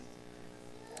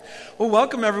Well,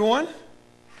 welcome everyone.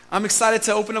 I'm excited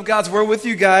to open up God's Word with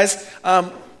you guys.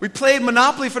 We played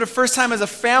Monopoly for the first time as a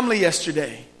family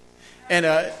yesterday. And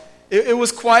it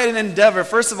was quite an endeavor.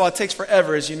 First of all, it takes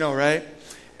forever, as you know, right?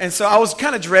 And so I was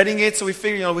kind of dreading it, so we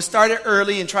figured, we started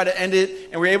early and tried to end it,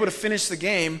 and we were able to finish the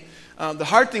game. The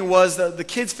hard thing was the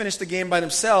kids finished the game by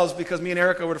themselves because me and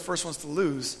Erica were the first ones to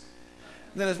lose.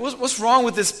 And then what's wrong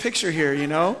with this picture here,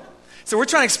 So we're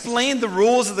trying to explain the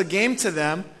rules of the game to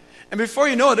them. And before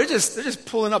you know it, they're just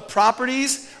pulling up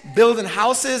properties, building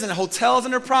houses and hotels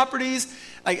in their properties,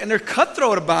 and they're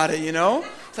cutthroat about it,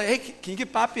 It's like, hey, can you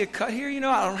get Papi a cut here,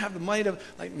 I don't have the money to,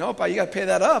 no, Pa, you got to pay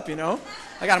that up, I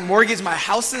got to mortgage my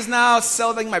houses now,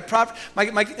 sell my property.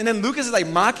 And then Lucas is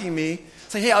mocking me,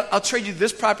 saying, hey, I'll trade you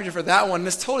this property for that one. And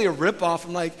it's totally a ripoff.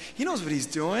 I'm like, he knows what he's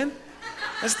doing.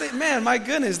 Man, my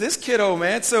goodness, this kiddo,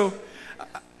 man. So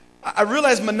I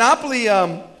realized Monopoly,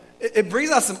 it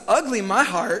brings out some ugly in my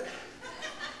heart.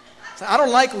 So I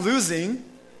don't like losing.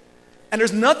 And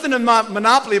there's nothing in my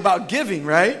Monopoly about giving,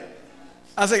 right?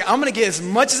 I was like, I'm going to get as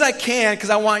much as I can because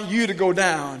I want you to go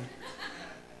down.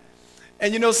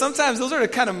 And sometimes those are the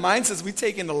kind of mindsets we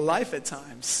take into life at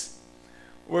times,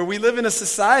 where we live in a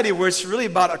society where it's really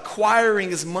about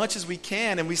acquiring as much as we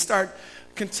can, and we start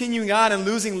continuing on and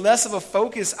losing less of a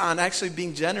focus on actually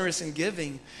being generous and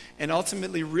giving, and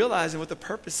ultimately realizing what the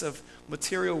purpose of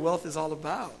material wealth is all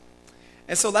about.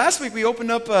 And so last week we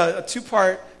opened up a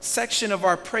two-part section of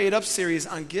our Pray It Up series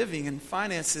on giving and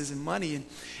finances and money.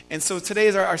 And so today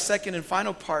is our second and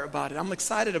final part about it. I'm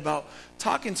excited about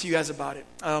talking to you guys about it.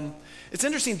 It's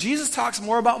interesting. Jesus talks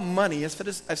more about money. I've said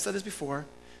this before.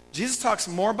 Jesus talks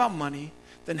more about money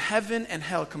than heaven and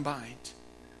hell combined.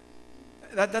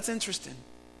 That's interesting.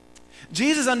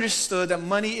 Jesus understood that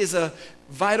money is a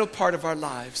vital part of our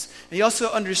lives. And he also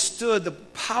understood the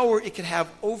power it could have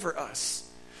over us.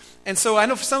 And so I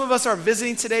know for some of us are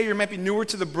visiting today, you might be newer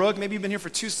to the Brook. Maybe you've been here for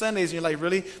 2 Sundays and you're like,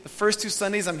 really? The first 2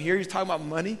 Sundays I'm here, you're talking about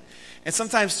money? And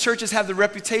sometimes churches have the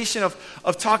reputation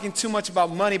of talking too much about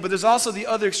money, but there's also the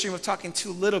other extreme of talking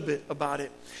too little bit about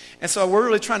it. And so we're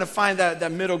really trying to find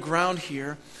that middle ground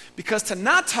here, because to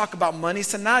not talk about money is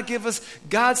to not give us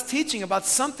God's teaching about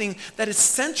something that is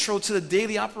central to the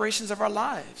daily operations of our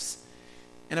lives.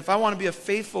 And if I want to be a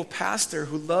faithful pastor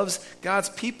who loves God's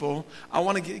people, I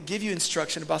want to give you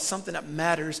instruction about something that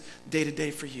matters day to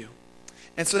day for you.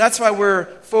 And so that's why we're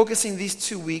focusing these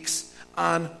 2 weeks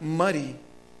on money.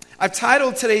 I've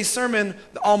titled today's sermon,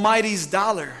 The Almighty's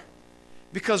Dollar,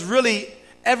 because really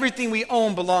everything we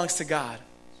own belongs to God.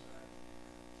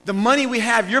 The money we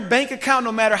have, your bank account,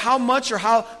 no matter how much or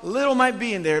how little might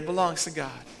be in there, it belongs to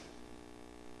God.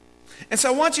 And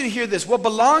so I want you to hear this. What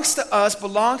belongs to us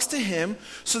belongs to Him,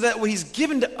 so that what He's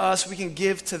given to us, we can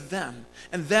give to them.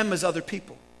 And them as other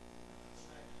people.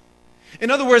 In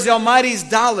other words, the Almighty's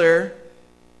dollar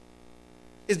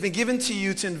has been given to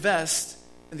you to invest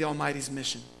in the Almighty's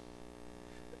mission.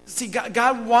 See,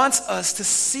 God wants us to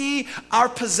see our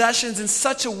possessions in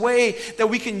such a way that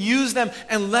we can use them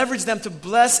and leverage them to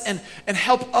bless and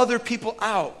help other people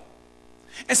out.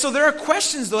 And so there are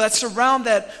questions, though, that surround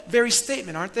that very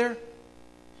statement, aren't there?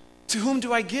 To whom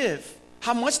do I give?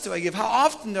 How much do I give? How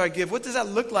often do I give? What does that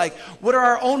look like? What are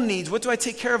our own needs? What do I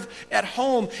take care of at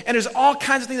home? And there's all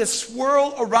kinds of things that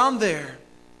swirl around there.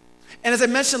 And as I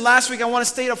mentioned last week, I want to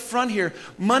state up front here,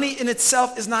 money in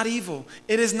itself is not evil.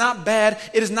 It is not bad.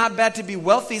 It is not bad to be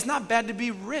wealthy. It's not bad to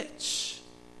be rich.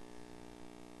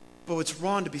 But it's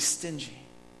wrong to be stingy.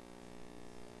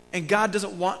 And God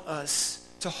doesn't want us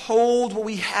to hold what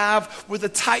we have with a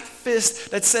tight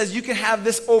fist that says, you can have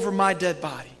this over my dead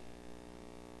body.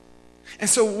 And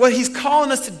so what He's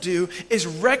calling us to do is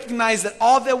recognize that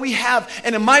all that we have,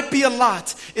 and it might be a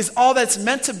lot, is all that's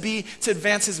meant to be to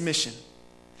advance His mission.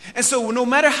 And so no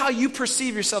matter how you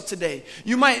perceive yourself today,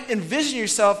 you might envision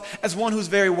yourself as one who's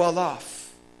very well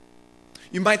off.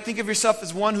 You might think of yourself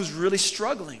as one who's really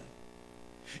struggling.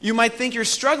 You might think you're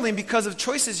struggling because of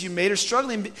choices you made, or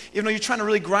struggling even though you're trying to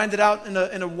really grind it out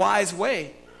in a wise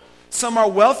way. Some are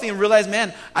wealthy and realize,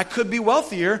 man, I could be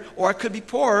wealthier or I could be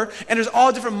poorer. And there's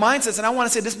all different mindsets. And I want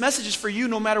to say this message is for you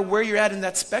no matter where you're at in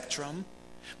that spectrum.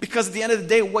 Because at the end of the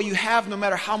day, what you have, no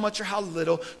matter how much or how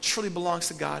little, truly belongs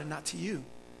to God and not to you.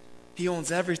 He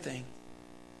owns everything.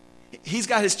 He's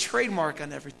got His trademark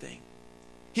on everything.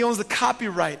 He owns the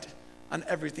copyright on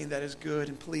everything that is good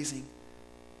and pleasing.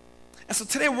 And so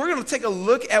today we're going to take a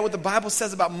look at what the Bible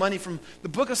says about money from the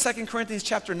book of 2 Corinthians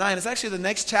chapter 9. It's actually the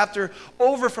next chapter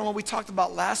over from what we talked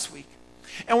about last week.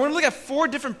 And we're going to look at 4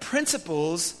 different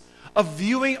principles of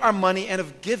viewing our money and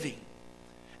of giving.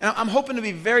 And I'm hoping to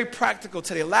be very practical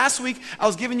today. Last week I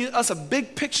was giving us a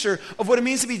big picture of what it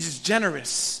means to be just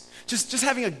generous just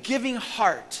having a giving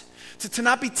heart, to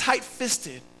not be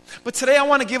tight-fisted. But today I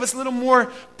want to give us a little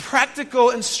more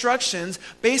practical instructions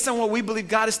based on what we believe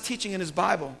God is teaching in his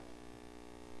Bible.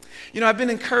 I've been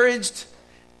encouraged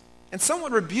and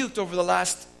somewhat rebuked over the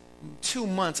last 2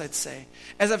 months, I'd say,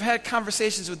 as I've had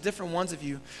conversations with different ones of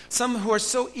you, some who are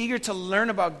so eager to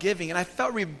learn about giving. And I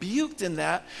felt rebuked in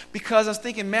that because I was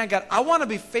thinking, man, God, I want to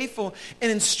be faithful in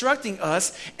instructing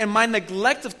us, and my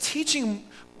neglect of teaching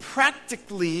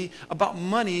practically about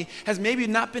money has maybe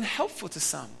not been helpful to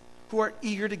some who are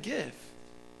eager to give.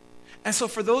 And so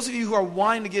for those of you who are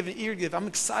wanting to give and eager to give, I'm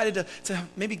excited to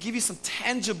maybe give you some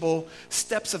tangible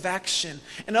steps of action.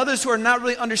 And others who are not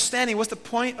really understanding what's the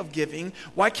point of giving,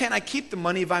 why can't I keep the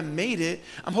money if I made it,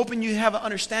 I'm hoping you have an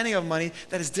understanding of money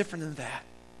that is different than that.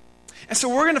 And so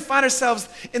we're going to find ourselves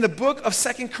in the book of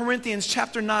 2 Corinthians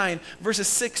chapter 9, verses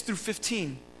 6 through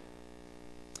 15.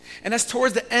 And that's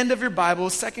towards the end of your Bible,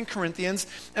 2 Corinthians.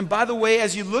 And by the way,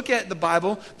 as you look at the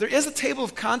Bible, there is a table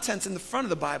of contents in the front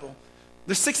of the Bible.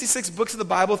 There's 66 books of the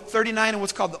Bible, 39 in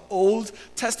what's called the Old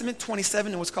Testament,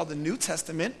 27 in what's called the New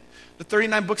Testament. The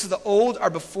 39 books of the Old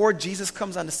are before Jesus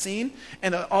comes on the scene,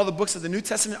 and all the books of the New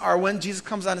Testament are when Jesus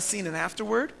comes on the scene and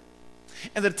afterward.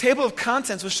 And the table of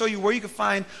contents will show you where you can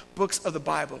find books of the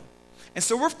Bible. And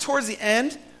so we're towards the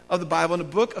end of the Bible in the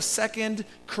book of 2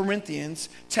 Corinthians,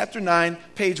 chapter 9,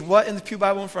 page what in the Pew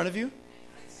Bible in front of you?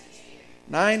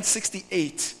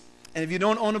 968. And if you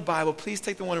don't own a Bible, please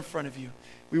take the one in front of you.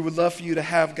 We would love for you to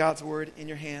have God's word in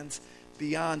your hands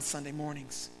beyond Sunday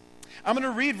mornings. I'm going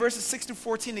to read verses 6 through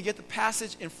 14 to get the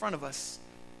passage in front of us.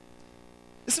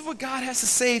 This is what God has to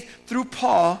say through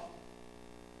Paul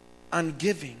on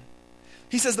giving.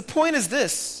 He says, the point is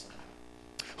this: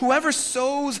 whoever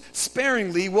sows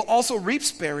sparingly will also reap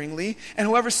sparingly, and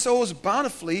whoever sows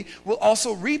bountifully will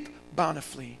also reap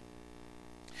bountifully.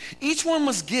 Each one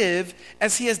must give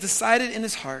as he has decided in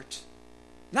his heart,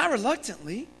 not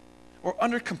reluctantly or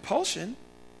under compulsion,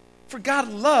 for God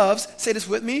loves, say this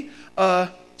with me, a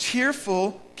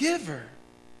cheerful giver.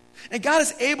 And God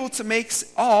is able to make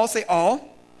all, say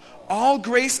all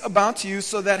grace abound to you,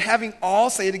 so that having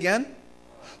all, say it again,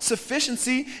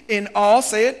 sufficiency in all,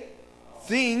 say it,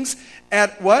 things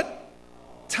at what?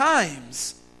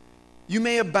 Times. You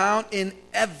may abound in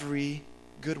every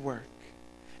good work.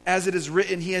 As it is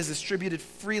written, he has distributed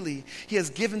freely. He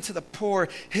has given to the poor.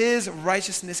 His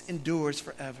righteousness endures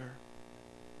forever.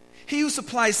 He who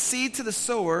supplies seed to the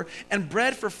sower and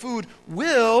bread for food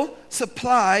will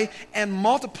supply and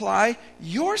multiply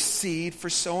your seed for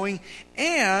sowing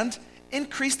and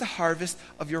increase the harvest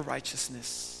of your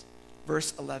righteousness.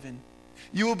 Verse 11.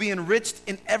 You will be enriched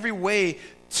in every way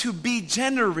to be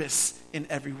generous in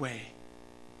every way,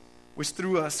 which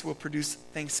through us will produce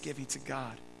thanksgiving to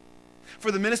God.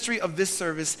 For the ministry of this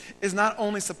service is not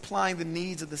only supplying the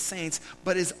needs of the saints,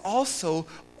 but is also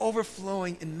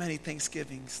overflowing in many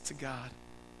thanksgivings to God.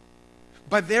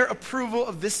 By their approval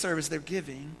of this service they're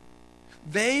giving,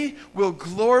 they will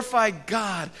glorify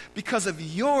God because of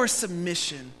your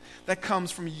submission that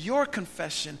comes from your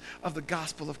confession of the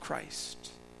gospel of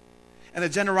Christ and the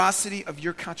generosity of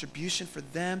your contribution for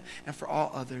them and for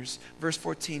all others. Verse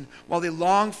 14, while they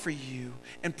long for you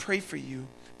and pray for you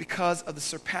because of the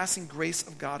surpassing grace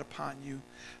of God upon you,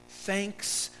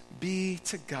 thanks be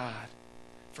to God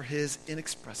for his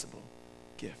inexpressible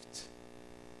gift.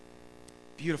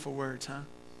 Beautiful words, huh?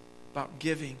 About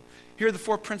giving. Here are the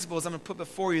 4 principles I'm going to put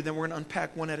before you, then we're going to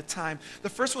unpack one at a time. The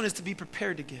first one is to be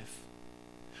prepared to give.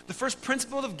 The first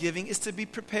principle of giving is to be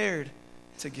prepared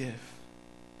to give.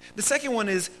 The second one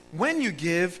is, when you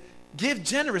give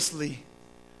generously,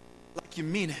 like you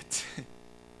mean it.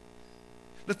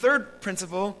 The third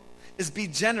principle is be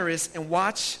generous and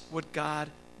watch what God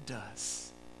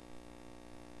does.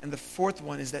 And the fourth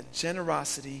one is that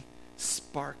generosity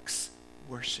sparks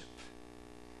worship.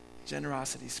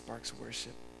 Generosity sparks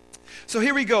worship. So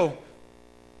here we go.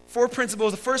 4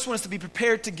 principles. The first one is to be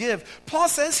prepared to give. Paul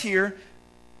says here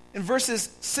in verses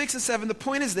 6 and 7, the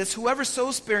point is this: whoever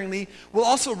sows sparingly will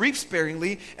also reap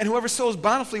sparingly, and whoever sows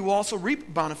bountifully will also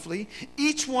reap bountifully.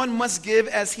 Each one must give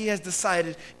as he has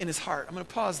decided in his heart. I'm going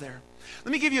to pause there.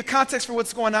 Let me give you a context for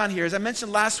what's going on here. As I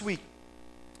mentioned last week,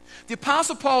 the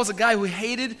Apostle Paul was a guy who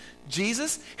hated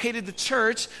Jesus, hated the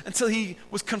church, until he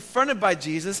was confronted by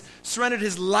Jesus, surrendered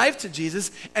his life to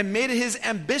Jesus, and made it his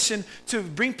ambition to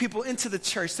bring people into the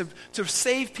church, to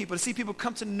save people, to see people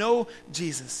come to know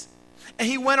Jesus. And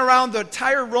he went around the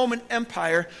entire Roman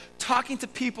Empire talking to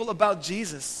people about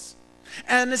Jesus.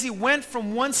 And as he went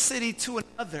from one city to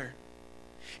another,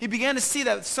 he began to see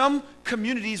that some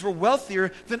communities were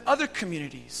wealthier than other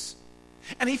communities.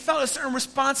 And he felt a certain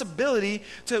responsibility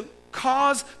to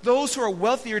cause those who are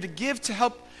wealthier to give to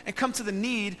help and come to the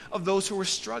need of those who were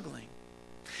struggling.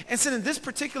 And so in this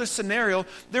particular scenario,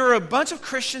 there were a bunch of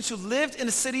Christians who lived in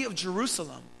the city of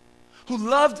Jerusalem, who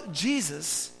loved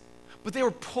Jesus, but they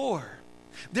were poor.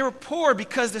 They were poor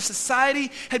because their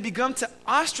society had begun to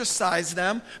ostracize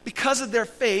them because of their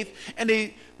faith, and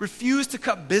they refused to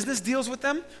cut business deals with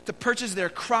them, to purchase their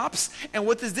crops. And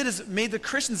what this did is it made the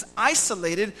Christians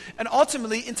isolated, and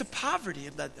ultimately into poverty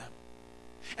it led them.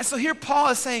 And so here Paul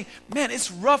is saying, man, it's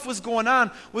rough what's going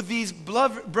on with these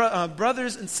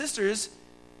brothers and sisters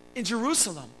in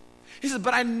Jerusalem. He says,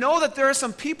 but I know that there are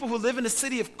some people who live in the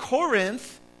city of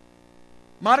Corinth,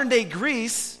 modern day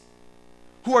Greece,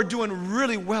 who are doing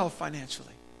really well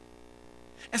financially.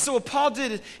 And so what Paul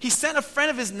did is he sent a friend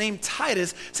of his named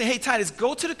Titus, saying, hey Titus,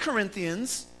 go to the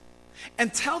Corinthians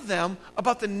and tell them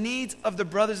about the needs of the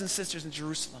brothers and sisters in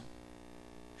Jerusalem.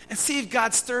 And see if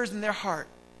God stirs in their heart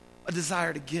a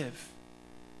desire to give.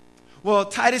 Well,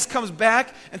 Titus comes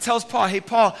back and tells Paul, hey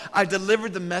Paul, I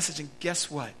delivered the message, and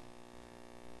guess what?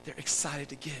 They're excited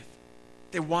to give.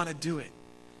 They want to do it.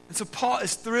 And so Paul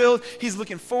is thrilled. He's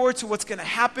looking forward to what's going to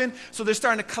happen. So they're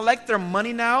starting to collect their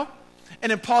money now.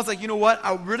 And then Paul's like, you know what?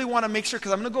 I really want to make sure,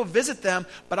 because I'm going to go visit them,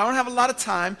 but I don't have a lot of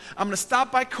time. I'm going to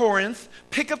stop by Corinth,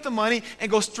 pick up the money, and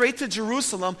go straight to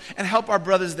Jerusalem and help our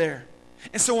brothers there.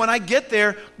 And so when I get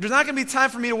there, there's not going to be time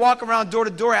for me to walk around door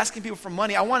to door asking people for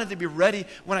money. I want it to be ready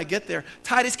when I get there.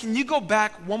 Titus, can you go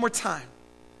back one more time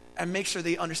and make sure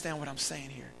they understand what I'm saying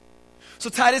here? So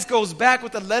Titus goes back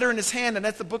with a letter in his hand, and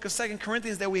that's the book of 2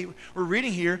 Corinthians that we were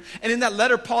reading here. And in that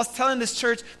letter, Paul's telling this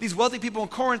church, these wealthy people in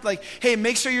Corinth, like, hey,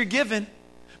 make sure you're giving.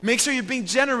 Make sure you're being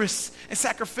generous and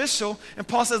sacrificial. And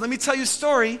Paul says, let me tell you a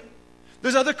story.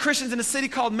 There's other Christians in a city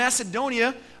called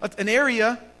Macedonia, an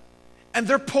area, and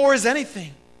they're poor as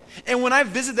anything. And when I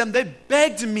visit them, they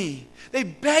begged me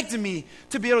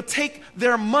to be able to take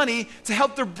their money to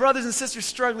help their brothers and sisters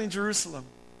struggling in Jerusalem.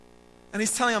 And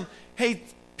he's telling them, hey,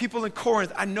 people in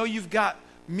Corinth, I know you've got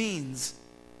means.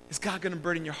 Is God going to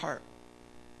burden your heart?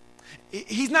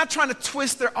 He's not trying to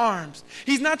twist their arms.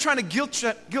 He's not trying to guilt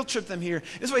trip them here.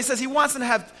 This is what he says. He wants them to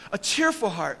have a cheerful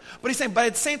heart. But he's saying, but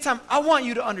at the same time, I want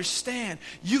you to understand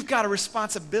you've got a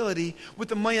responsibility with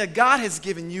the money that God has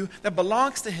given you that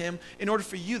belongs to him in order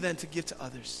for you then to give to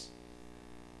others.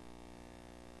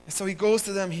 And so he goes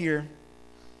to them here.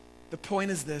 The point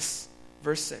is this,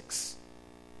 verse 6.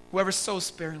 Whoever sows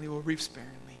sparingly will reap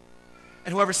sparingly.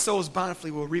 And whoever sows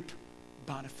bountifully will reap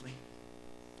bountifully.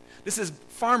 This is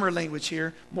farmer language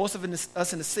here. Most of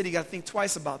us in the city got to think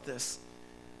twice about this.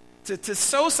 To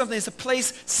sow something is to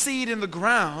place seed in the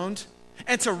ground,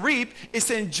 and to reap is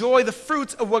to enjoy the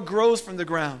fruits of what grows from the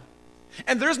ground.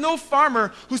 And there's no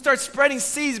farmer who starts spreading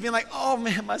seeds being like, oh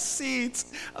man, my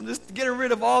seeds, I'm just getting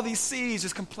rid of all these seeds,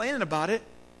 just complaining about it.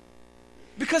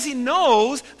 Because he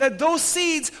knows that those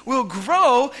seeds will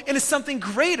grow into something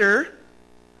greater,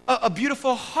 a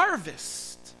beautiful harvest.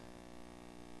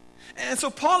 And so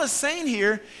Paul is saying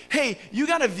here, hey, you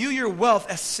got to view your wealth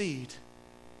as seed.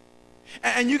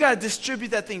 And you got to distribute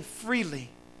that thing freely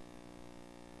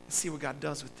and see what God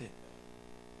does with it.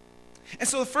 And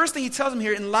so the first thing he tells him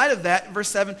here, in light of that, verse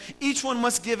 7, each one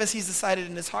must give as he's decided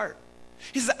in his heart.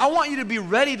 He says, I want you to be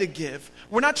ready to give.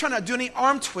 We're not trying to do any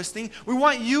arm twisting. We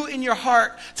want you in your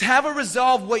heart to have a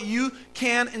resolve what you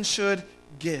can and should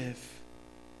give.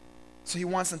 So he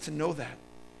wants them to know that.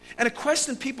 And a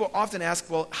question people often ask,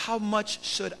 well, how much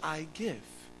should I give?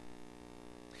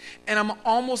 And I'm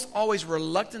almost always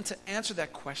reluctant to answer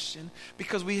that question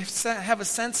because we have a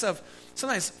sense of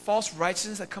sometimes false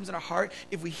righteousness that comes in our heart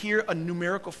if we hear a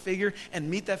numerical figure and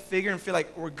meet that figure and feel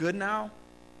like we're good now.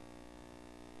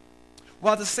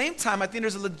 While at the same time, I think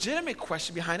there's a legitimate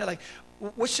question behind it, like,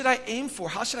 what should I aim for?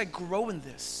 How should I grow in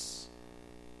this?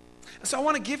 And so I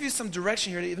want to give you some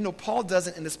direction here, even though Paul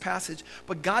doesn't in this passage,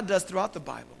 but God does throughout the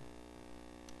Bible.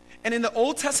 And in the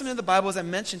Old Testament of the Bible, as I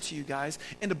mentioned to you guys,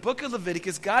 in the book of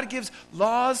Leviticus, God gives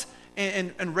laws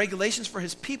and regulations for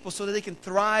his people so that they can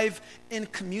thrive in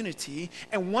community.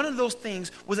 And one of those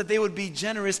things was that they would be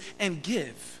generous and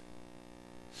give.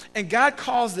 And God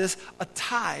calls this a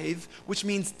tithe, which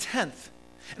means tenth.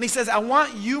 And he says, I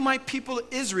want you, my people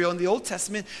Israel, in the Old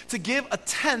Testament, to give a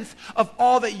tenth of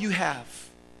all that you have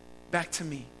back to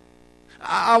me.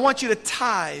 I want you to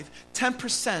tithe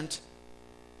 10%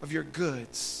 of your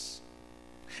goods.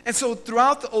 And so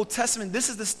throughout the Old Testament, this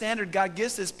is the standard God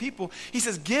gives to his people. He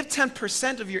says, give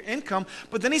 10% of your income,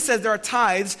 but then he says there are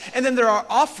tithes, and then there are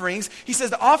offerings. He says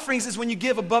the offerings is when you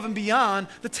give above and beyond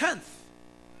the tenth.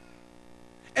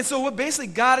 And so what basically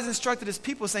God has instructed his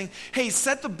people is saying, hey,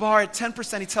 set the bar at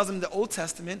 10%, he tells them in the Old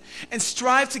Testament, and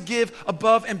strive to give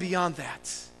above and beyond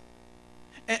that.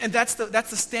 And that's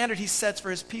the standard he sets for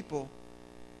his people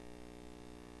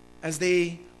as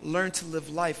they learn to live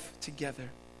life together.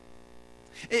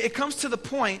 It comes to the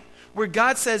point where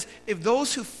God says, if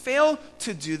those who fail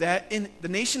to do that in the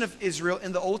nation of Israel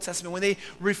in the Old Testament, when they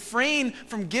refrain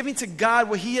from giving to God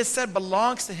what he has said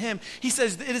belongs to him, he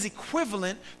says it is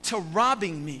equivalent to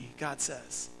robbing me, God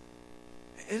says.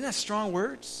 Isn't that strong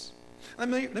words? Let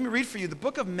me read for you the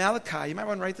book of Malachi. You might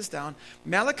want to write this down.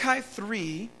 Malachi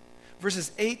 3,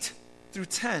 verses 8 through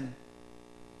 10.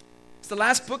 It's the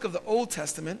last book of the Old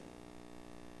Testament.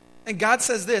 And God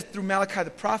says this through Malachi the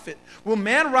prophet, will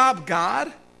man rob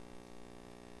God?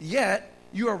 Yet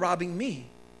you are robbing me.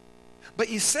 But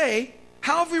you say,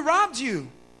 how have we robbed you?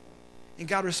 And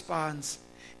God responds,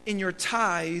 in your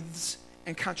tithes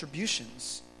and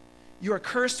contributions. You are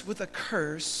cursed with a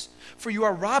curse, for you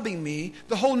are robbing me,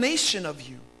 the whole nation of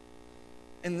you.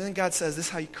 And then God says, this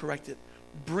is how you correct it.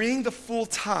 Bring the full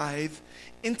tithe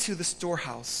into the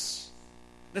storehouse,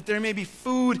 that there may be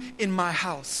food in my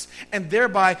house, and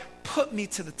thereby put me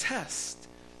to the test,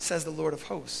 says the Lord of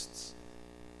hosts.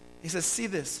 He says, see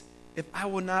this, if I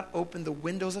will not open the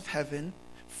windows of heaven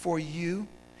for you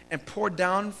and pour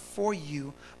down for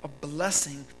you a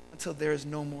blessing until there is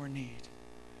no more need.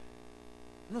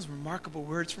 Aren't those remarkable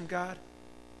words from God?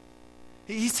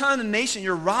 He's telling the nation,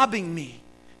 you're robbing me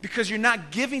because you're not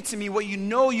giving to me what you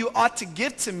know you ought to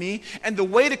give to me, and the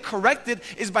way to correct it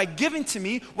is by giving to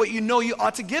me what you know you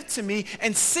ought to give to me,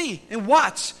 and see and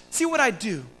watch, see what I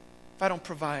do if I don't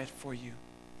provide for you.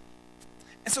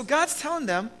 And so God's telling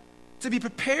them to be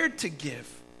prepared to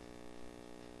give.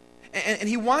 And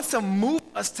he wants to move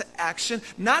us to action,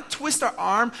 not twist our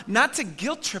arm, not to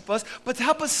guilt trip us, but to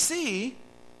help us see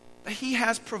that he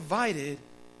has provided.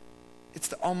 It's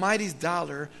the Almighty's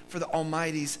dollar for the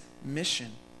Almighty's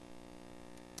mission.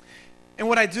 And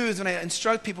what I do is when I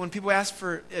instruct people, when people ask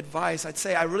for advice, I'd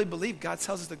say, I really believe God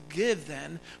tells us to give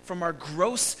then from our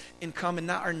gross income and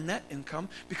not our net income,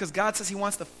 because God says he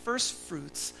wants the first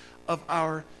fruits of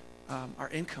our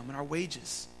income and our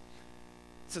wages.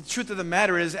 So the truth of the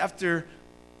matter is, after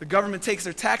the government takes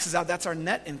their taxes out, that's our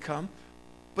net income.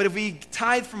 But if we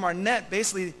tithe from our net,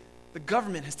 basically the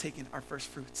government has taken our first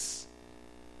fruits.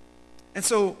 And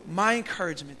so my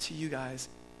encouragement to you guys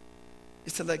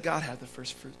is to let God have the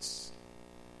first fruits.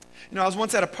 You know, I was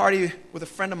once at a party with a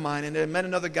friend of mine, and I met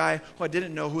another guy who I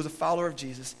didn't know who was a follower of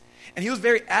Jesus. And he was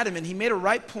very adamant. He made a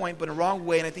right point, but in a wrong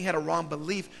way, and I think he had a wrong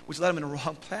belief, which led him in a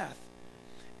wrong path.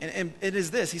 And it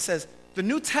is this. He says, the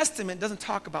New Testament doesn't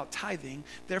talk about tithing,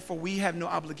 therefore we have no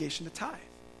obligation to tithe.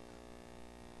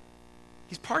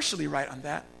 He's partially right on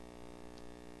that,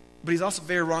 but he's also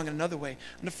very wrong in another way.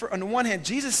 On the one hand,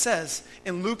 Jesus says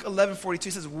in Luke 11:42,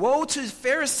 he says, woe to the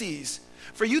Pharisees,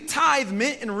 for you tithe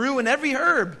mint and rue and every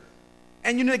herb,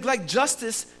 and you neglect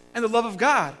justice and the love of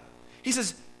God. He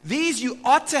says, these you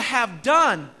ought to have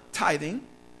done, tithing,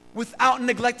 without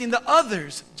neglecting the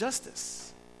others, justice.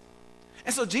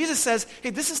 And so Jesus says,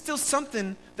 hey, this is still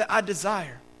something that I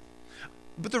desire.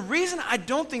 But the reason I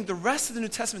don't think the rest of the New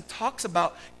Testament talks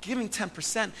about giving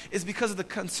 10% is because of the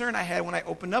concern I had when I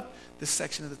opened up this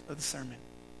section of the sermon.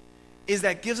 Is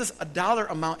that gives us a dollar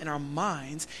amount in our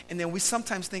minds, and then we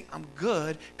sometimes think, I'm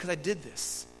good because I did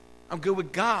this. I'm good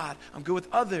with God. I'm good with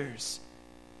others.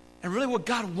 And really what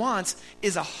God wants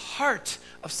is a heart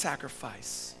of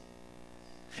sacrifice.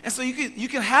 And so you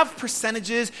can have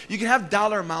percentages, you can have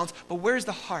dollar amounts, but where's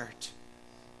the heart?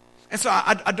 And so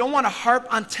I don't want to harp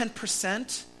on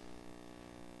 10%,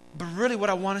 but really what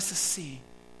I want us to see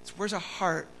is where's our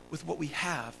heart with what we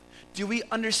have? Do we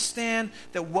understand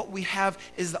that what we have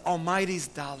is the Almighty's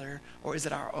dollar, or is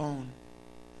it our own?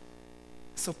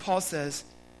 So Paul says,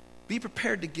 be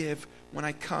prepared to give when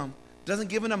I come. Doesn't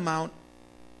give an amount.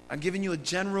 I'm giving you a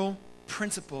general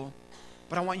principle,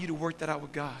 but I want you to work that out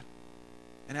with God.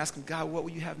 And ask him, God, what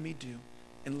will you have me do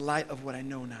in light of what I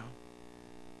know now?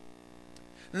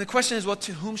 And the question is, well,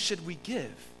 to whom should we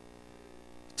give?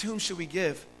 To whom should we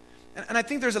give? And I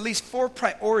think there's at least 4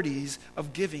 priorities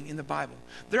of giving in the Bible.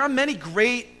 There are many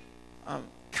great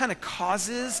kind of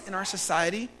causes in our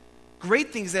society,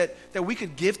 great things that we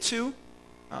could give to.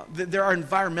 There are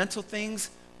environmental things.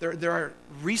 There are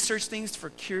research things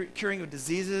for curing of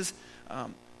diseases.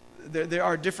 There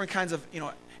are different kinds of,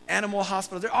 animal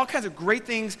hospitals. There are all kinds of great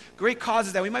things, great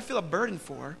causes that we might feel a burden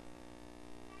for.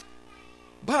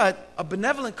 But a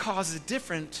benevolent cause is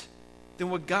different than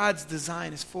what God's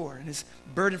design is for and his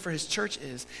burden for his church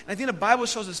is. And I think the Bible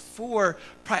shows us 4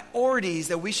 priorities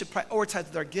that we should prioritize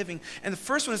with our giving. And the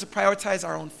first one is to prioritize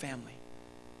our own family.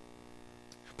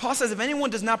 Paul says, if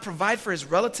anyone does not provide for his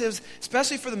relatives,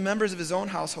 especially for the members of his own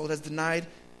household, has denied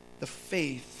the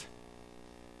faith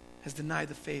has denied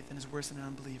the faith and is worse than an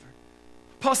unbeliever.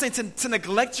 Paul's saying to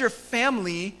neglect your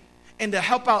family and to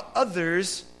help out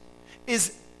others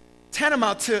is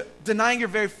tantamount to denying your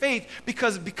very faith,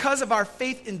 because of our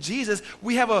faith in Jesus,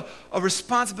 we have a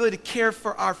responsibility to care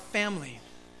for our family.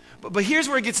 But here's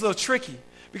where it gets a little tricky,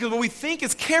 because what we think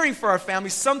is caring for our family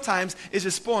sometimes is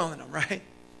just spoiling them, right?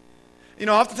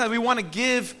 Oftentimes we want to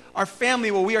give our family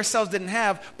what we ourselves didn't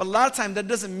have, but a lot of times that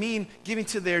doesn't mean giving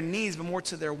to their needs, but more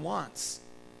to their wants.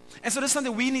 And so this is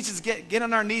something we need to get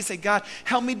on our knees and say, God,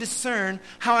 help me discern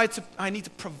how I need to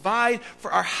provide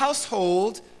for our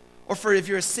household, or for if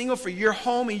you're a single, for your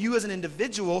home and you as an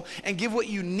individual, and give what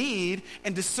you need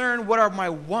and discern what are my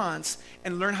wants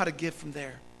and learn how to give from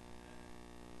there.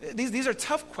 These are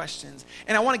tough questions.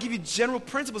 And I want to give you general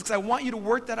principles because I want you to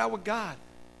work that out with God.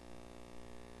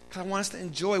 Because I want us to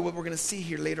enjoy what we're going to see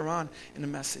here later on in the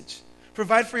message.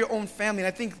 Provide for your own family. And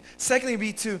I think secondly would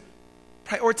be to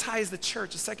prioritize the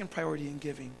church, a second priority in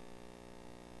giving.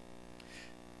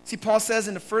 See, Paul says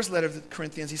in the first letter of the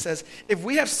Corinthians, he says, if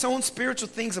we have sown spiritual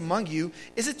things among you,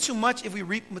 is it too much if we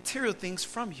reap material things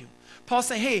from you? Paul's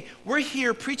saying, hey, we're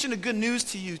here preaching the good news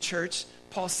to you, church,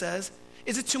 Paul says.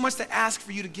 Is it too much to ask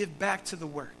for you to give back to the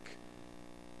work?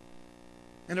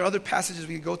 And there are other passages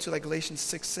we could go to, like Galatians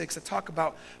 6:6, that talk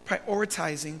about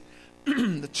prioritizing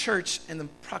the church and the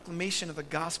proclamation of the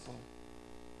gospel.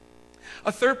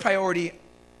 A third priority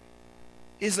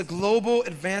is the global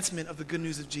advancement of the good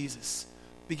news of Jesus,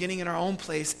 beginning in our own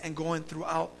place and going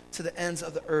throughout to the ends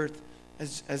of the earth,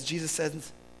 as Jesus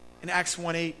says in Acts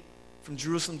 1:8, from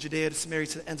Jerusalem, Judea to Samaria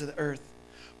to the ends of the earth.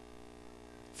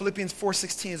 Philippians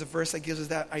 4:16 is a verse that gives us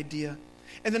that idea.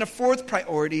 And then a fourth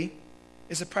priority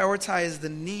is to prioritize the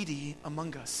needy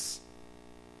among us,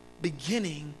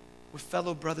 beginning with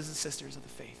fellow brothers and sisters of the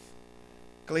faith.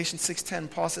 Galatians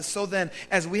 6:10, Paul says, so then,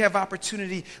 as we have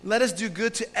opportunity, let us do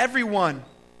good to everyone,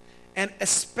 and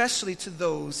especially to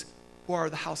those who are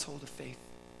the household of faith.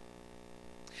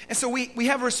 And so we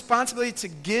have a responsibility to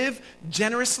give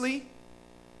generously,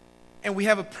 and we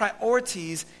have a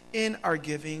priorities in our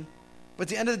giving. But at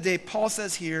the end of the day, Paul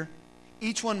says here,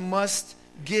 each one must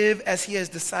give as he has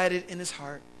decided in his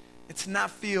heart, and to not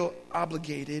feel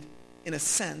obligated in a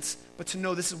sense, but to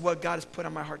know this is what God has put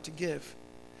on my heart to give.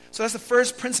 So that's the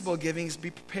first principle of giving, is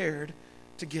be prepared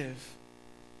to give.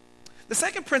 The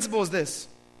second principle is this.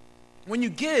 When you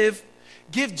give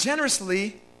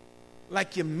generously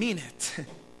like you mean it.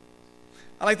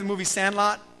 I like the movie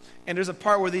Sandlot, and there's a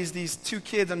part where these two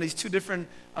kids on these two different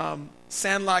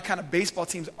Sandlot kind of baseball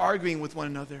teams arguing with one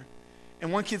another.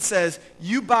 And one kid says,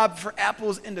 you bob for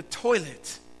apples in the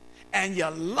toilet, and you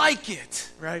like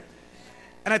it, right?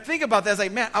 And I think about that, I was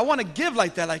like, man, I want to give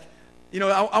like that. Like,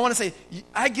 I want to say,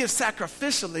 I give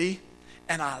sacrificially,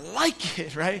 and I like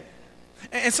it, right?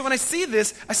 And so when I see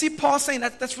this, I see Paul saying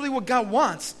that's really what God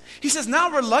wants. He says,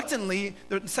 not reluctantly,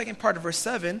 the second part of verse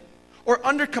 7, or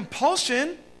under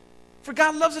compulsion, for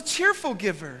God loves a cheerful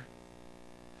giver.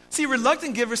 See,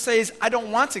 reluctant giver says, I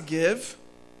don't want to give.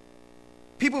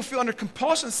 People who feel under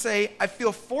compulsion say, I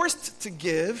feel forced to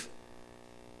give.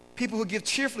 People who give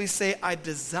cheerfully say, I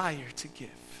desire to give.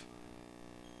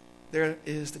 There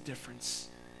is the difference.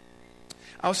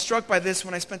 I was struck by this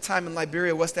when I spent time in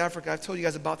Liberia, West Africa. I've told you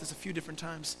guys about this a few different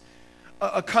times.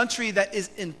 A country that is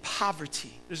in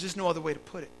poverty. There's just no other way to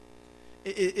put it.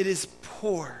 It is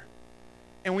poor.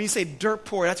 And when you say dirt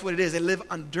poor, that's what it is. They live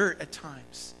on dirt at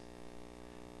times.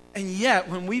 And yet,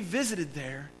 when we visited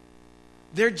there,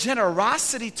 their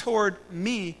generosity toward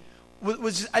me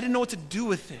was just, I didn't know what to do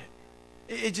with it.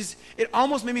 It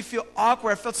almost made me feel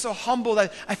awkward. I felt so humbled.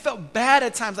 I felt bad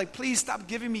at times, like, please stop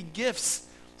giving me gifts.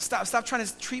 Stop trying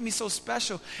to treat me so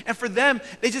special. And for them,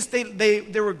 they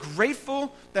were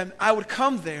grateful that I would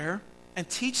come there and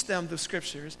teach them the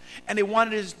scriptures, and they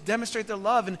wanted to demonstrate their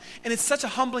love. And it's such a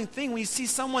humbling thing when you see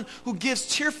someone who gives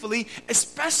cheerfully,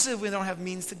 especially when they don't have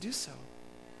means to do so.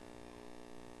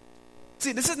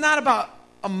 See, this is not about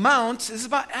amount, this is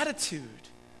about attitude.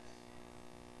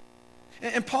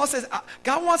 And Paul says,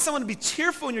 God wants someone to be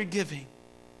cheerful in your giving.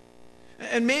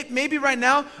 And maybe right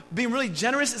now, being really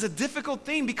generous is a difficult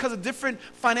thing because of different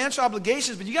financial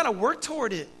obligations, but you got to work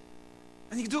toward it.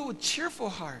 And you do it with cheerful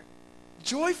heart,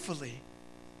 joyfully.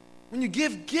 When you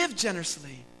give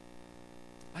generously,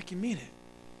 like you mean it,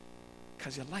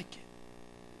 because you like it.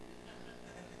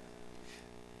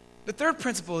 The third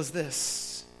principle is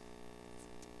this.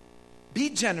 Be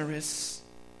generous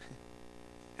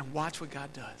and watch what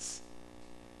God does.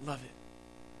 Love it.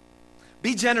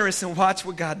 Be generous and watch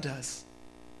what God does.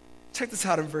 Check this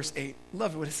out in verse 8.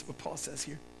 Love what Paul says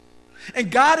here. And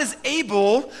God is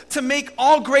able to make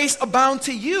all grace abound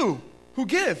to you, who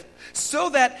give, so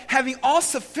that having all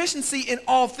sufficiency in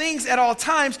all things at all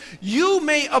times, you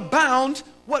may abound,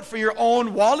 what, for your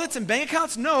own wallets and bank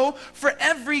accounts? No, for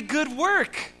every good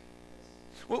work.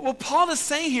 What Paul is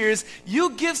saying here is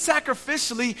you give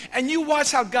sacrificially and you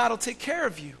watch how God will take care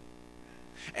of you.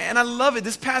 And I love it.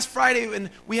 This past Friday, and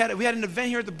we had an event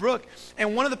here at the Brook,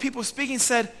 and one of the people speaking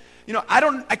said,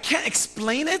 I can't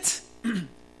explain it,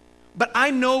 but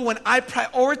I know when I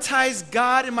prioritize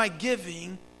God in my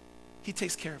giving, He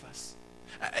takes care of us.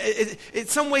 In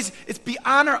some ways, it's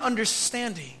beyond our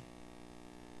understanding.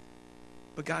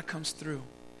 But God comes through.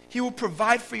 He will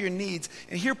provide for your needs.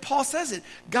 And here Paul says it.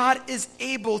 God is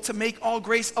able to make all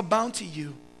grace abound to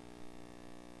you.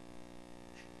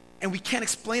 And we can't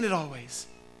explain it always.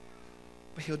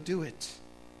 But He'll do it.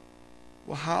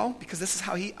 Well, how? Because this is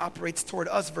how He operates toward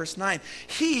us. Verse 9.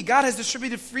 God has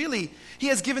distributed freely. He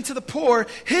has given to the poor.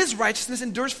 His righteousness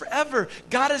endures forever.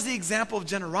 God is the example of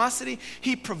generosity.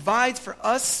 He provides for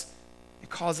us and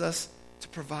calls us to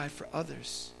provide for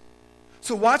others.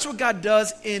 So watch what God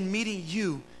does in meeting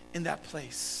you in that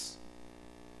place.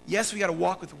 Yes, we got to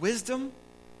walk with wisdom.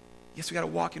 Yes, we got to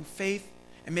walk in faith.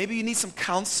 And maybe you need some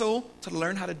counsel to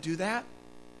learn how to do that.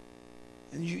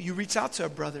 And you reach out to a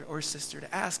brother or a sister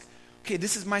to ask, okay,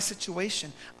 this is my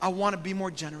situation. I want to be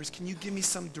more generous. Can you give me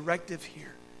some directive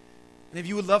here? And if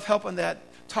you would love help on that,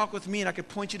 talk with me and I could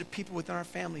point you to people within our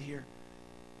family here.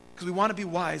 Because we want to be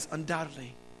wise,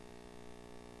 undoubtedly.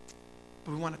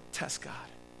 But we want to test God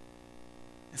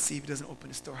and see if He doesn't open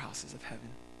the storehouses of heaven.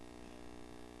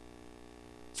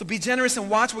 So be generous and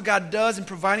watch what God does in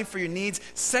providing for your needs.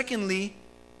 Secondly,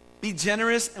 be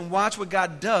generous and watch what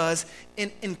God does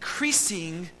in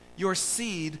increasing your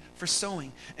seed for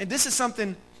sowing. And this is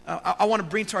something I want to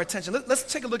bring to our attention. Let's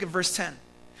take a look at verse 10.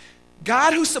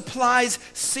 God who supplies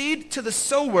seed to the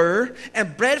sower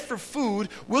and bread for food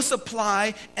will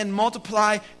supply and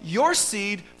multiply your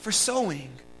seed for sowing.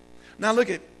 Now look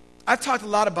at, I've talked a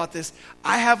lot about this.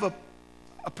 I have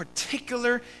a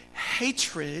particular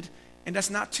hatred, and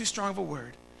that's not too strong of a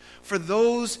word, for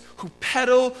those who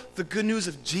peddle the good news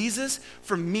of Jesus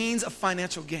for means of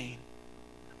financial gain.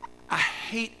 I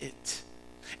hate it.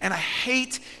 And I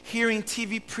hate hearing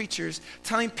TV preachers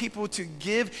telling people to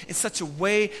give in such a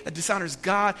way that dishonors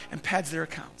God and pads their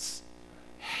accounts.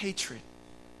 Hatred.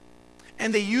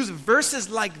 And they use verses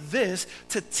like this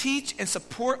to teach and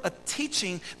support a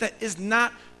teaching that is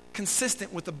not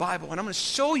consistent with the Bible. And I'm going to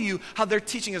show you how their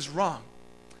teaching is wrong.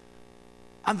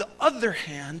 On the other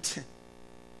hand,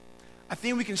 I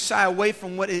think we can shy away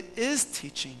from what it is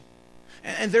teaching.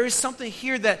 And there is something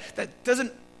here that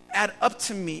doesn't add up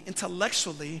to me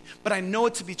intellectually, but I know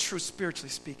it to be true spiritually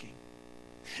speaking.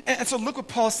 And so look what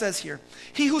Paul says here.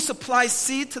 He who supplies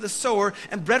seed to the sower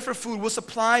and bread for food will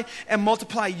supply and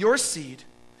multiply your seed.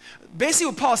 Basically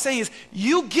what Paul is saying is,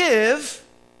 you give,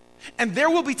 and there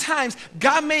will be times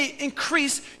God may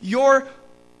increase your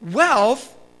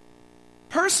wealth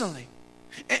personally.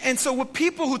 And so with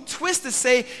people who twist to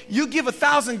say, you give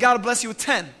 1,000, God will bless you with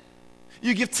 10.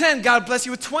 You give 10, God will bless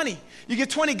you with 20. You give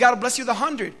 20, God will bless you with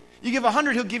 100. You give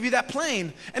 100, He'll give you that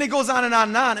plane. And it goes on and on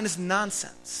and on, and it's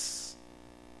nonsense.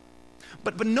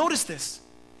 But notice this.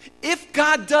 If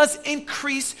God does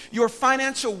increase your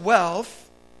financial wealth,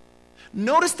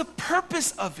 notice the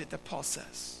purpose of it that Paul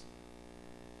says.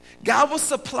 God will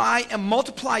supply and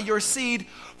multiply your seed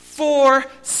for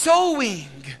sowing.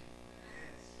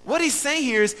 What he's saying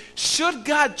here is, should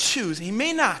God choose, He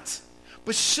may not,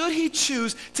 but should He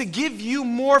choose to give you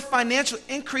more financial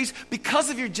increase because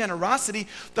of your generosity,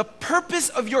 the purpose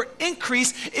of your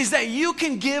increase is that you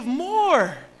can give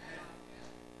more.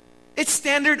 It's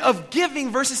standard of giving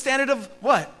versus standard of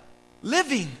what?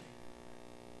 Living.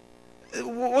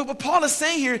 What Paul is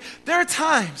saying here, there are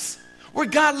times where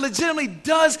God legitimately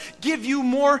does give you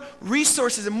more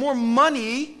resources and more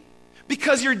money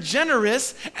because you're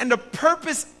generous, and the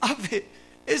purpose of it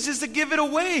is just to give it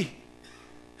away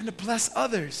and to bless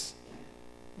others.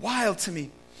 Wild to me.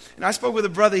 And I spoke with a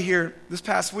brother here this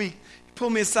past week. He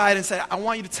pulled me aside and said, I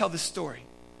want you to tell this story.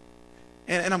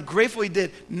 And I'm grateful he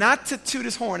did. Not to toot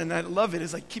his horn, and I love it.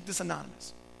 It's like, keep this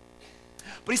anonymous.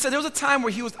 But he said there was a time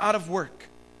where he was out of work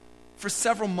for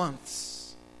several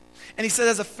months. And he said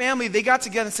as a family, they got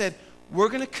together and said, we're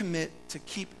going to commit to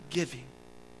keep giving.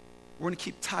 We're going to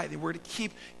keep tithing. We're going to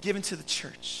keep giving to the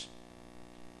church,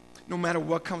 no matter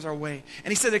what comes our way.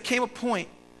 And he said there came a point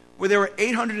where they were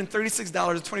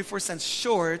 $836.24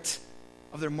 short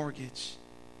of their mortgage.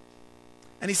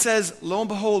 And he says, lo and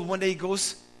behold, one day he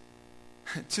goes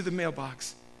to the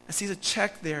mailbox and sees a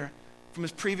check there from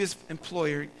his previous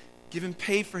employer, giving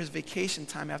pay for his vacation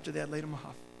time after they had laid him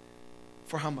off.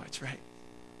 For how much, right?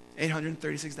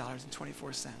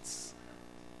 $836.24.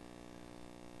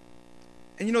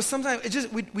 And sometimes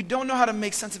we don't know how to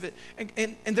make sense of it.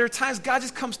 And there are times God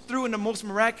just comes through in the most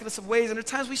miraculous of ways, and there are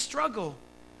times we struggle.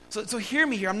 So hear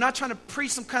me here. I'm not trying to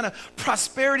preach some kind of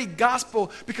prosperity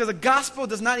gospel, because the gospel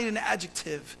does not need an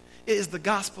adjective. It is the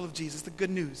gospel of Jesus, the good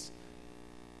news.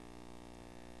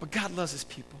 But God loves his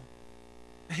people,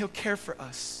 and he'll care for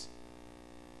us.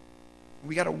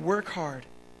 We got to work hard.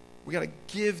 We got to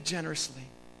give generously.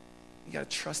 We got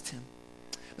to trust him.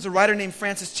 There's a writer named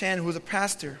Francis Chan who was a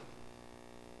pastor.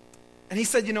 And he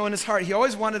said, in his heart, he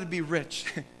always wanted to be rich.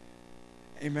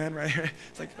 Amen, right?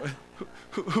 It's like,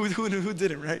 who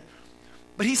didn't, right?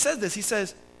 But he said this. He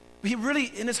says, he really,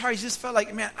 in his heart, he just felt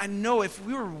like, man, I know if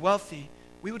we were wealthy,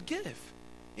 we would give.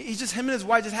 Him and his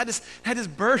wife just had this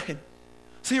burden.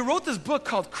 So he wrote this book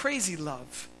called Crazy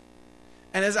Love.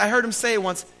 And as I heard him say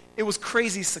once, it was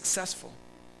crazy successful.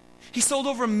 He sold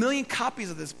over 1 million copies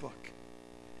of this book.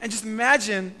 And just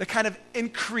imagine the kind of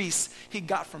increase he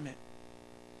got from it.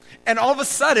 And all of a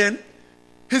sudden,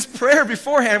 his prayer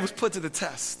beforehand was put to the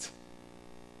test.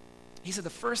 He said the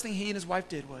first thing he and his wife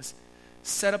did was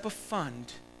set up a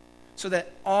fund so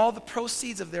that all the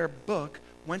proceeds of their book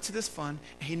went to this fund,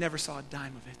 and he never saw a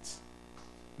dime of it.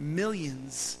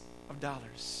 Millions of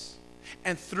dollars.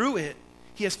 And through it,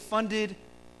 he has funded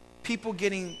people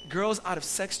getting girls out of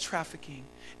sex trafficking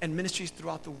and ministries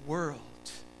throughout the world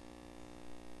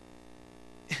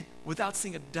without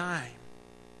seeing a dime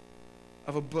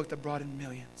of a book that brought in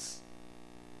millions.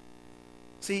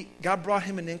 See, God brought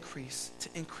him an increase to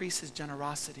increase his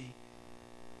generosity.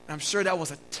 And I'm sure that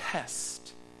was a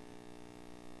test,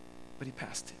 but he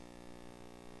passed it.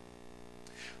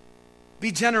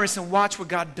 Be generous and watch what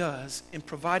God does in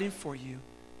providing for you,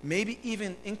 maybe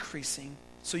even increasing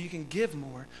so you can give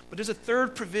more. But there's a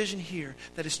third provision here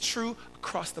that is true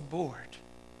across the board.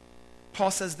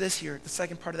 Paul says this here, the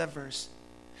second part of that verse.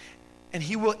 And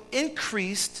he will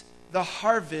increase the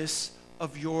harvest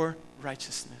of your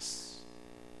righteousness.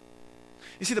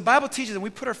 You see, the Bible teaches that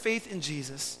when we put our faith in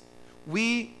Jesus,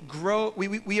 we grow,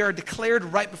 we are declared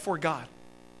right before God.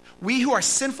 We who are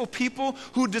sinful people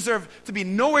who deserve to be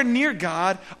nowhere near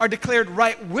God are declared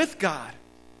right with God.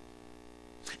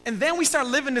 And then we start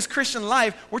living this Christian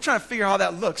life. We're trying to figure out how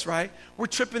that looks, right? We're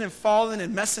tripping and falling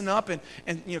and messing up and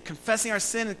confessing our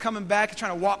sin and coming back and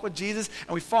trying to walk with Jesus,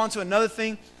 and we fall into another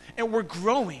thing, and we're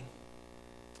growing.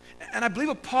 And I believe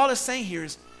what Paul is saying here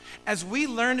is, as we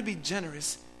learn to be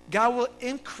generous, God will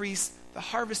increase the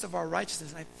harvest of our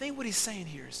righteousness. And I think what he's saying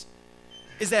here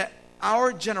is that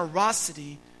our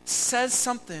generosity says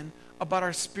something about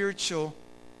our spiritual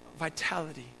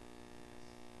vitality.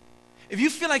 If you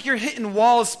feel like you're hitting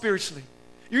walls spiritually,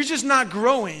 you're just not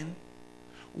growing,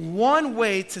 one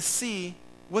way to see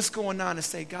what's going on is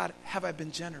say, God, have I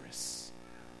been generous?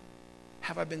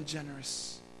 Have I been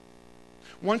generous?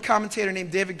 One commentator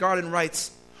named David Garland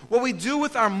writes, what we do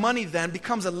with our money then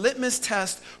becomes a litmus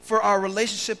test for our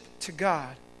relationship to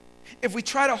God. If we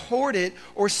try to hoard it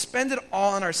or spend it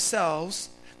all on ourselves,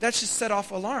 that should set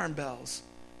off alarm bells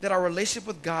that our relationship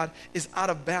with God is out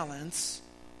of balance,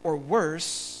 or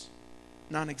worse,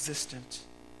 non-existent.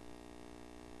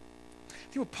 I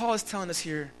think what Paul is telling us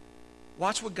here,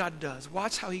 watch what God does.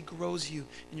 Watch how he grows you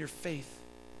in your faith.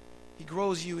 He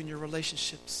grows you in your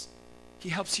relationships. He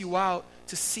helps you out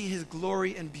to see his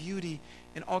glory and beauty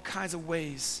in all kinds of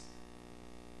ways.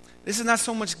 This is not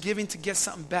so much giving to get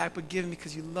something back, but giving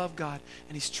because you love God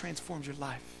and he's transformed your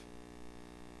life.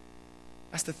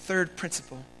 That's the third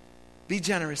principle. Be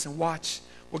generous and watch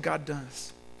what God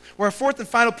does. Well, our fourth and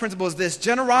final principle is this.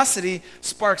 Generosity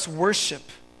sparks worship.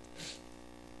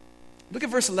 Look at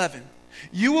verse 11.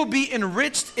 You will be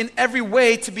enriched in every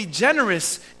way to be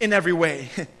generous in every way.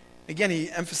 Again, he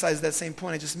emphasized that same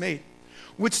point I just made.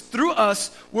 Which through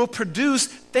us will produce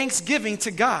thanksgiving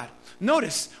to God.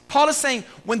 Notice, Paul is saying,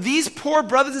 when these poor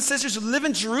brothers and sisters who live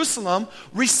in Jerusalem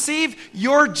receive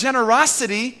your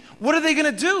generosity, what are they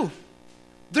going to do?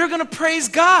 They're going to praise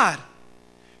God.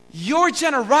 Your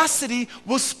generosity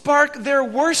will spark their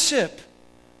worship.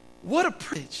 What a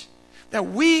privilege that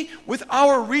we, with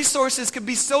our resources, can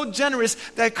be so generous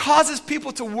that it causes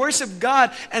people to worship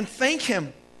God and thank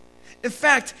him. In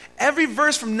fact, every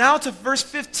verse from now to verse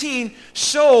 15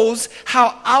 shows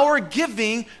how our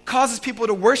giving causes people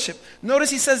to worship. Notice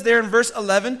he says there in verse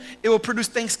 11, it will produce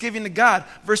thanksgiving to God.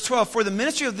 Verse 12, for the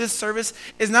ministry of this service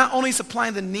is not only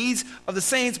supplying the needs of the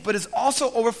saints, but is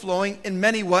also overflowing in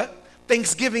many what?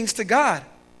 Thanksgivings to God.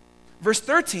 Verse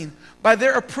 13, by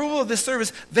their approval of this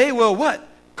service, they will what?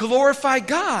 Glorify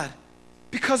God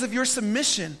because of your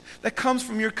submission that comes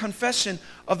from your confession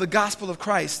of the gospel of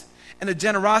Christ and the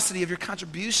generosity of your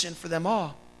contribution for them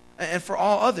all. and for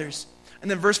all others. And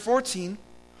then verse 14,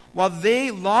 while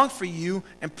they long for you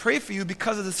and pray for you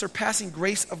because of the surpassing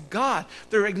grace of God.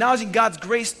 They're acknowledging God's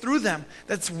grace through them.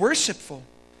 That's worshipful.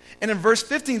 And in verse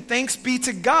 15, thanks be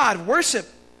to God, worship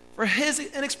for his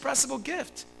inexpressible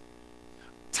gift.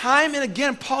 Time and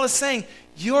again, Paul is saying,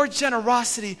 your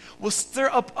generosity will stir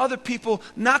up other people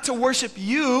not to worship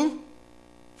you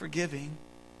for giving,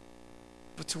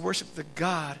 but to worship the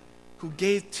God who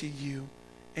gave to you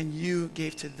and you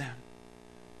gave to them.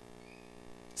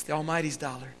 It's the Almighty's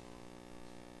dollar.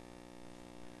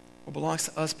 What belongs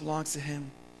to us belongs to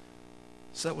him,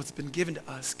 so that what's been given to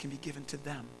us can be given to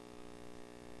them.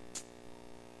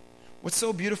 What's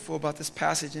so beautiful about this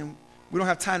passage, and we don't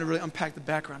have time to really unpack the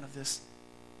background of this,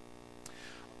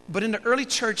 but in the early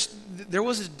church, there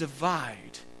was a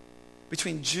divide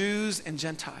between Jews and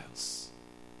Gentiles.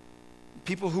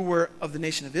 People who were of the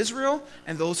nation of Israel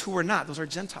and those who were not. Those are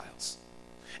Gentiles.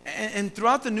 And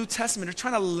throughout the New Testament, they're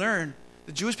trying to learn,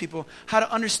 the Jewish people, how to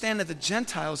understand that the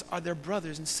Gentiles are their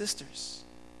brothers and sisters.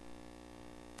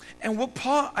 And what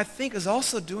Paul, I think, is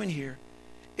also doing here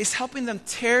is helping them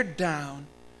tear down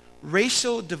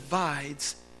racial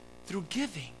divides through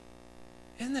giving.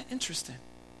 Isn't that interesting?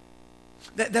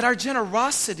 That our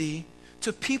generosity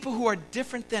to people who are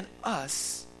different than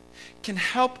us can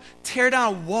help tear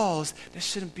down walls that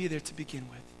shouldn't be there to begin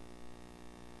with.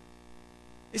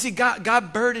 You see,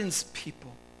 God burdens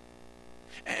people.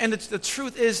 And the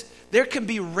truth is, there can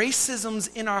be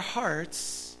racisms in our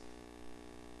hearts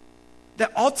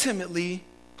that ultimately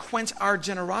quench our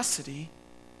generosity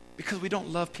because we don't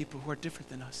love people who are different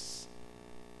than us.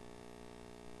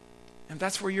 And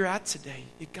that's where you're at today.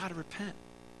 You got to repent.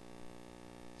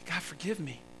 God, forgive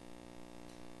me.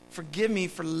 Forgive me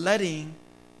for letting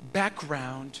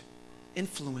background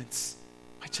influence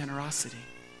my generosity.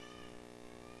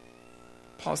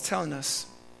 Paul's telling us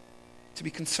to be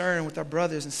concerned with our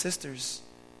brothers and sisters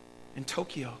in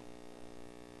Tokyo,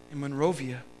 in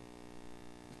Monrovia,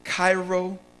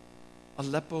 Cairo,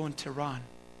 Aleppo, and Tehran,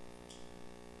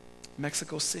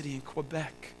 Mexico City and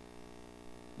Quebec,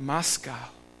 Moscow,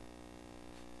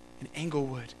 and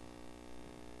Englewood,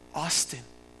 Austin,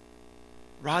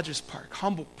 Rogers Park,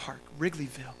 Humboldt Park,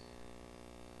 Wrigleyville,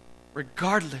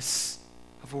 regardless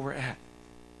of where we're at.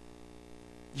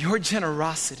 Your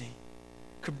generosity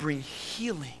could bring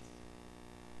healing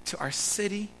to our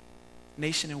city,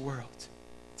 nation, and world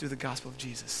through the gospel of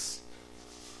Jesus.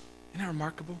 Isn't that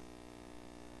remarkable?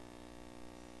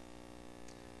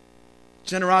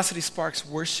 Generosity sparks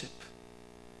worship.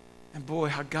 And boy,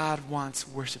 how God wants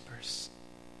worshipers.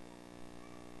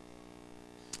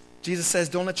 Jesus says,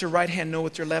 don't let your right hand know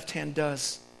what your left hand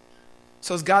does.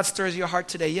 So as God stirs your heart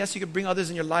today, yes, you could bring others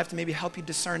in your life to maybe help you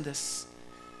discern this.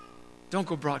 Don't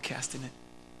go broadcasting it.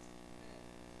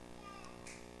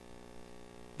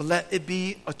 But let it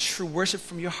be a true worship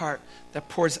from your heart that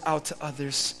pours out to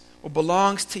others. What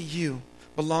belongs to you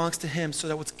belongs to him, so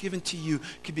that what's given to you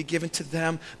can be given to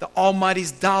them. The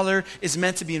Almighty's dollar is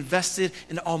meant to be invested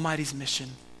in the Almighty's mission.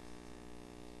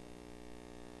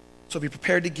 So be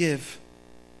prepared to give.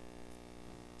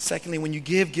 Secondly, when you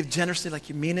give generously like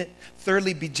you mean it.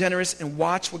 Thirdly, be generous and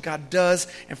watch what God does.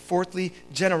 And fourthly,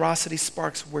 generosity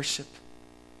sparks worship.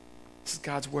 This is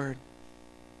God's word.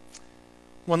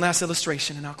 One last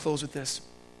illustration, and I'll close with this.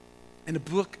 In the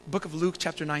book of Luke,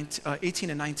 chapter 18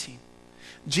 and 19,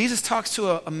 Jesus talks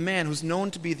to a man who's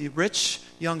known to be the rich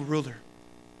young ruler.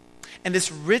 And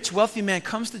this rich, wealthy man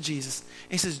comes to Jesus,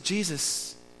 and he says,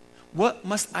 Jesus, what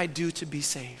must I do to be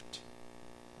saved?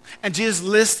 And Jesus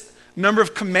lists a number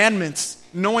of commandments,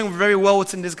 knowing very well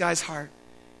what's in this guy's heart.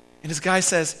 And this guy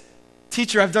says,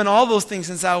 teacher, I've done all those things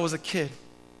since I was a kid.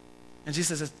 And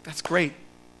Jesus says, that's great.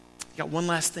 You got one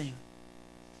last thing.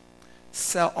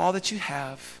 Sell all that you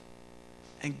have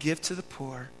and give to the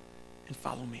poor and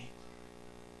follow me.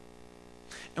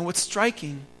 And what's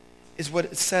striking is what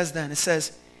it says then. It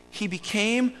says, he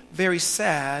became very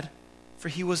sad, for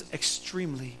he was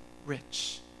extremely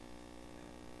rich.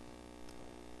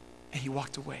 And he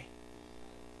walked away.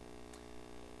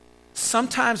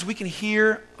 Sometimes we can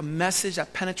hear a message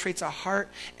that penetrates our heart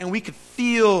and we could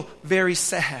feel very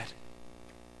sad,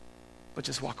 but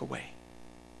just walk away.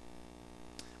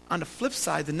 On the flip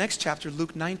side, the next chapter,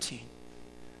 Luke 19,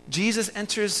 Jesus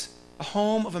enters a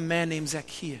home of a man named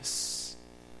Zacchaeus,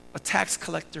 a tax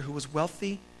collector who was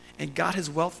wealthy and got his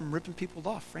wealth from ripping people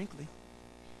off, frankly.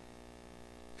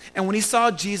 And when he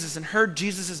saw Jesus and heard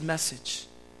Jesus' message,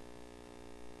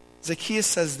 Zacchaeus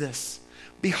says this,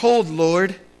 behold,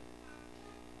 Lord,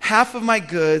 half of my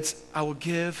goods I will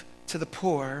give to the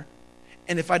poor,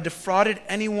 and if I defrauded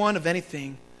anyone of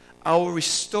anything, I will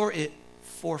restore it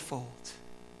fourfold.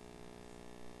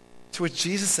 To which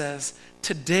Jesus says,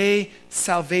 today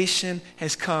salvation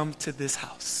has come to this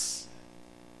house.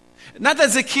 Not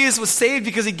that Zacchaeus was saved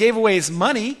because he gave away his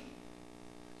money.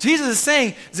 Jesus is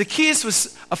saying Zacchaeus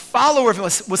was a follower of him,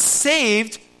 was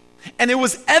saved, and it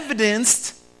was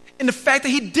evidenced in the fact that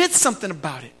he did something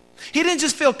about it. He didn't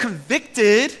just feel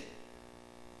convicted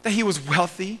that he was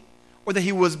wealthy or that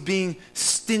he was being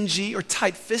stingy or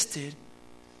tight-fisted,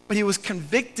 but he was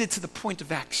convicted to the point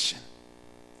of action,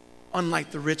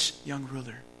 unlike the rich young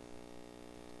ruler.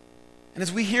 And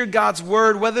as we hear God's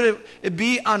word, whether it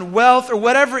be on wealth or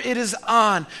whatever it is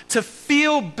on, to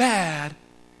feel bad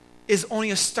is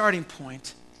only a starting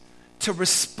point. To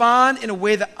respond in a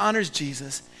way that honors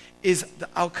Jesus is the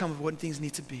outcome of what things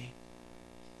need to be.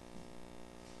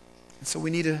 And so we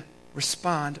need to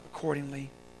respond accordingly.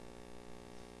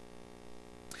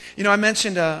 You know, I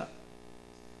mentioned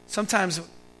sometimes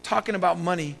talking about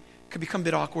money could become a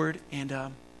bit awkward,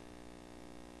 and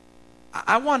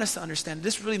I want us to understand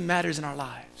this really matters in our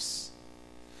lives.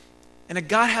 And that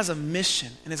God has a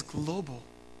mission, and it's global.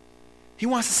 He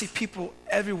wants to see people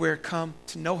everywhere come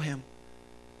to know him.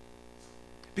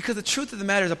 Because the truth of the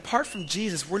matter is, apart from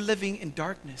Jesus, we're living in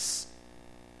darkness.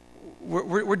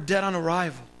 We're dead on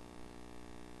arrival.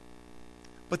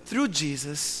 But through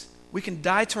Jesus, we can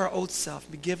die to our old self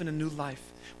and be given a new life.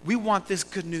 We want this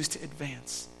good news to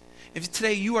advance. If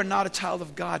today you are not a child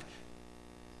of God,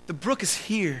 the brook is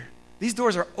here. These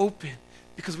doors are open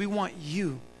because we want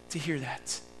you to hear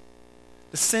that.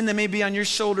 The sin that may be on your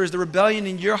shoulders, the rebellion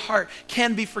in your heart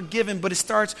can be forgiven, but it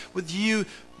starts with you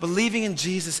believing in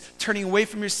Jesus, turning away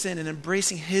from your sin and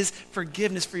embracing his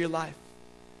forgiveness for your life.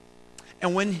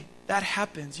 And when that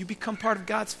happens, you become part of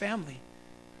God's family.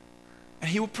 And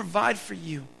he will provide for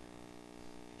you.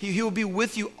 He will be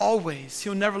with you always. He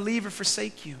will never leave or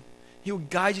forsake you. He will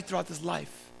guide you throughout this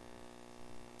life.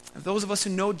 And those of us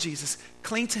who know Jesus,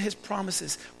 cling to his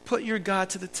promises, put your God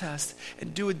to the test,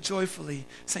 and do it joyfully,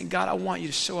 saying, God, I want you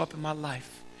to show up in my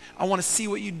life. I want to see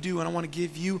what you do, and I want to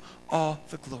give you all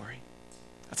the glory.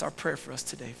 That's our prayer for us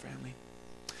today, family.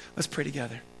 Let's pray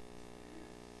together.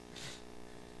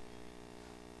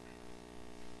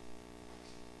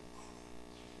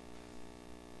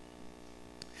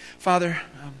 Father,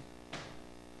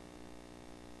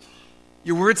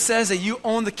 your word says that you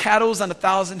own the cattle on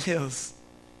 1,000 hills.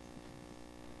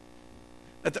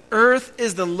 That the earth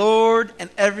is the Lord and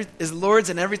is Lord's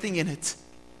and everything in it.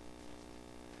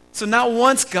 So not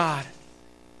once, God,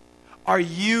 are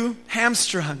you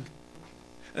hamstrung.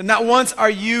 And not once are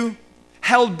you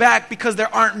held back because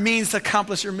there aren't means to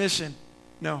accomplish your mission.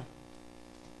 No.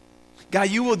 God,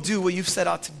 you will do what you've set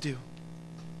out to do.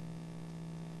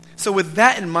 So with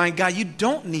that in mind, God, you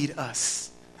don't need us.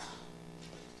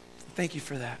 Thank you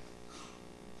for that.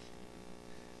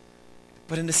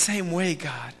 But in the same way,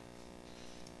 God,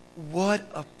 what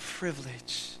a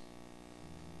privilege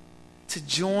to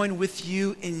join with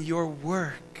you in your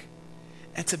work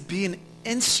and to be an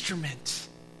instrument,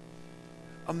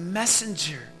 a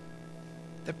messenger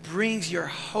that brings your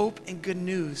hope and good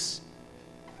news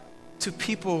to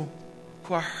people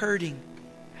who are hurting,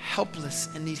 helpless,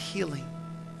 and need healing.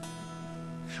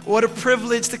 What a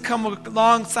privilege to come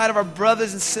alongside of our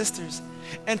brothers and sisters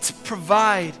and to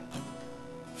provide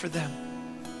for them,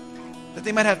 that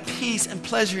they might have peace and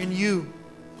pleasure in you.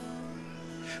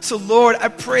 So Lord, I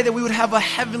pray that we would have a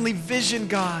heavenly vision,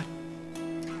 God.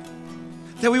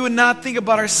 That we would not think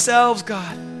about ourselves,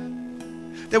 God.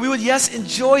 That we would, yes,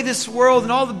 enjoy this world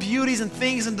and all the beauties and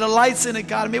things and delights in it,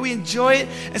 God. May we enjoy it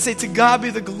and say, to God be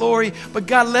the glory. But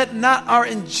God, let not our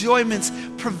enjoyments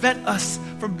prevent us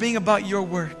from being about your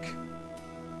work.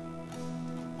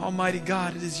 Almighty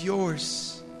God, it is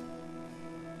yours.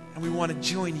 And we want to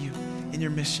join you in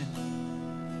your mission.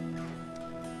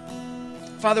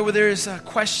 Father, where there's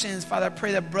questions, Father, I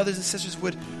pray that brothers and sisters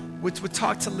would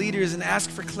talk to leaders and ask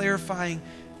for clarifying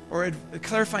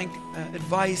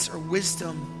advice or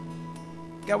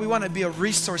wisdom. God, we want to be a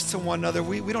resource to one another.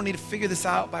 We don't need to figure this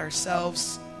out by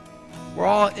ourselves. We're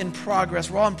all in progress.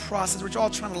 We're all in process. We're all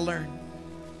trying to learn.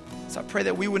 So I pray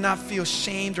that we would not feel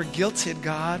shamed or guilted,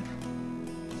 God,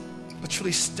 but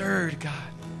truly stirred, God,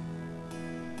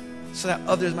 so that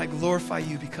others might glorify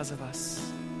you because of us.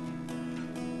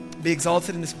 Be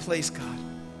exalted in this place, God,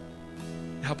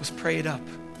 and help us pray it up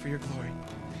for your glory.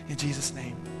 In Jesus'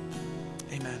 name,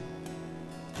 amen.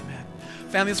 Amen.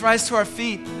 Family, let's rise to our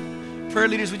feet. Prayer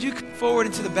leaders, would you come forward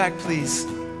into the back, please?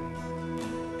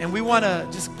 And we want to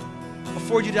just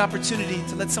afford you the opportunity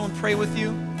to let someone pray with you.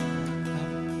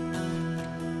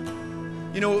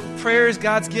 You know, prayer is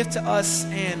God's gift to us,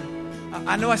 and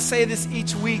I know I say this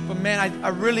each week, but man,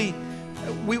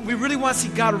 we really want to see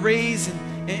God raise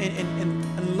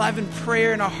and alive in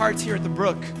prayer in our hearts here at the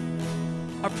Brook.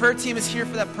 Our prayer team is here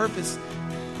for that purpose.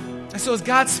 And so as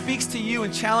God speaks to you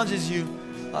and challenges you,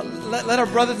 let our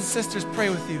brothers and sisters pray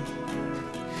with you.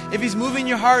 If he's moving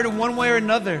your heart in one way or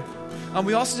another,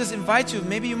 we also just invite you,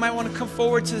 maybe you might want to come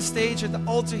forward to the stage or the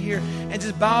altar here and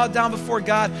just bow down before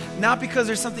God, not because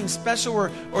there's something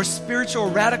special or spiritual or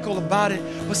radical about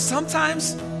it, but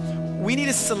sometimes we need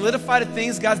to solidify the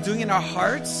things God's doing in our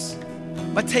hearts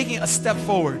by taking a step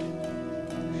forward.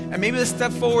 And maybe the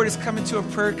step forward is coming to a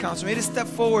prayer council. Maybe the step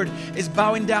forward is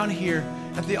bowing down here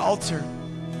at the altar.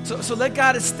 So let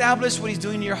God establish what he's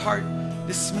doing in your heart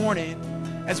this morning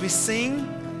as we sing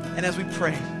and as we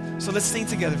pray. So let's sing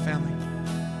together, family.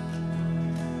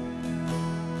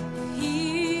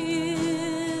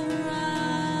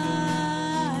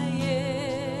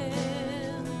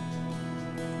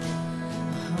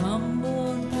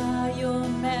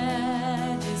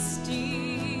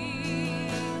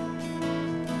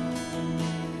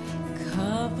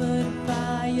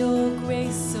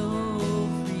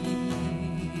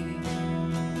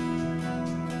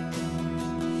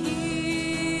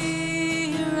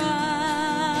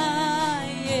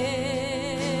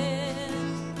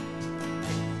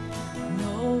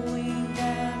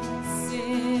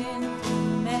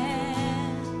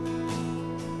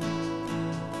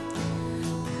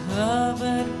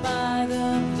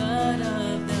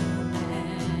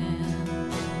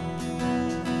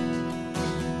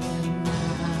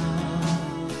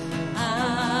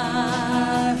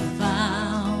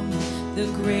 The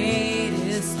great